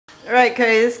All right,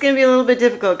 Coty, this is gonna be a little bit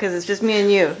difficult because it's just me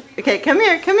and you. Okay, come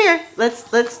here, come here. Let's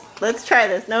try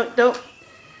this. No, don't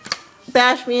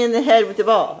bash me in the head with the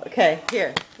ball. Okay,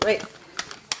 here, wait.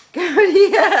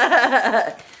 Coty,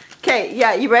 yeah. Okay,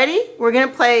 yeah, you ready? We're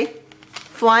gonna play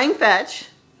flying fetch.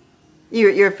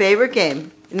 Your favorite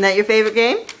game. Isn't that your favorite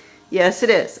game? Yes, it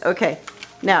is. Okay.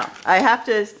 Now I have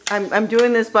to. I'm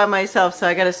doing this by myself, so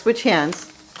I got to switch hands.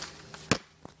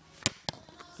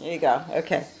 There you go.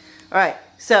 Okay. All right.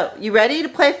 So, you ready to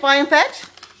play flying fetch?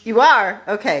 You are?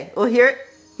 Okay. Well, here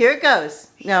it goes.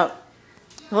 Now,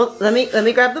 let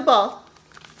me grab the ball.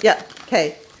 Yeah.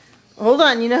 Okay. Hold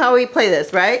on. You know how we play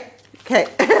this, right? Okay.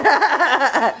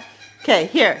 Okay,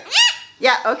 here.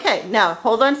 Yeah, okay. Now,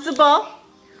 hold on to the ball.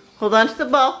 Hold on to the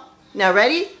ball. Now,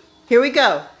 ready? Here we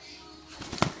go.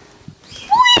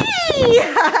 Whee!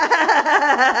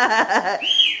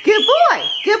 Good boy.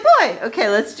 Good boy. Okay,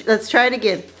 let's try it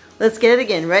again. Let's get it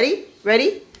again. Ready?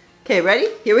 Ready? Okay, ready?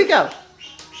 Here we go.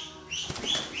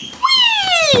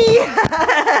 Whee!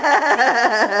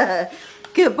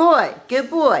 Good boy. Good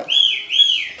boy.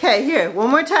 Okay, here. One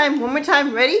more time. One more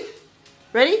time. Ready?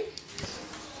 Ready?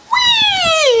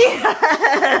 Whee!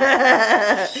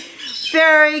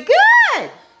 Very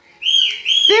good.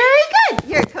 Very good.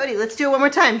 Here, Coty, let's do it one more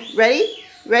time. Ready?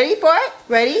 Ready for it?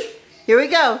 Ready? Here we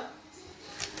go.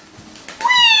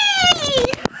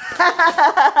 Whee!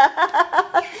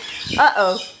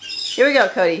 Uh-oh. Here we go,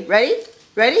 Coty. Ready?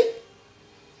 Ready?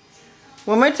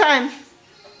 One more time.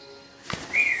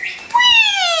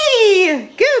 Whee!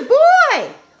 Good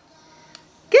boy.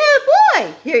 Good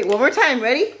boy. Here, one more time.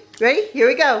 Ready? Ready? Here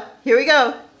we go. Here we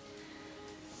go.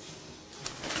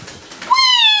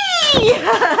 Whee!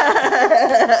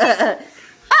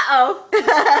 Uh-oh.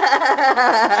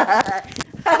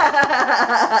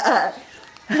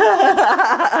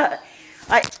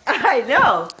 I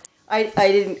know. I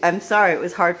didn't. I'm sorry. It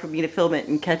was hard for me to film it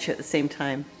and catch it at the same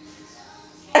time.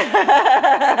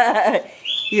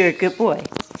 You're a good boy.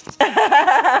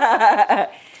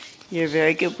 You're a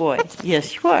very good boy.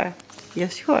 Yes, you are.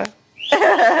 Yes, you are.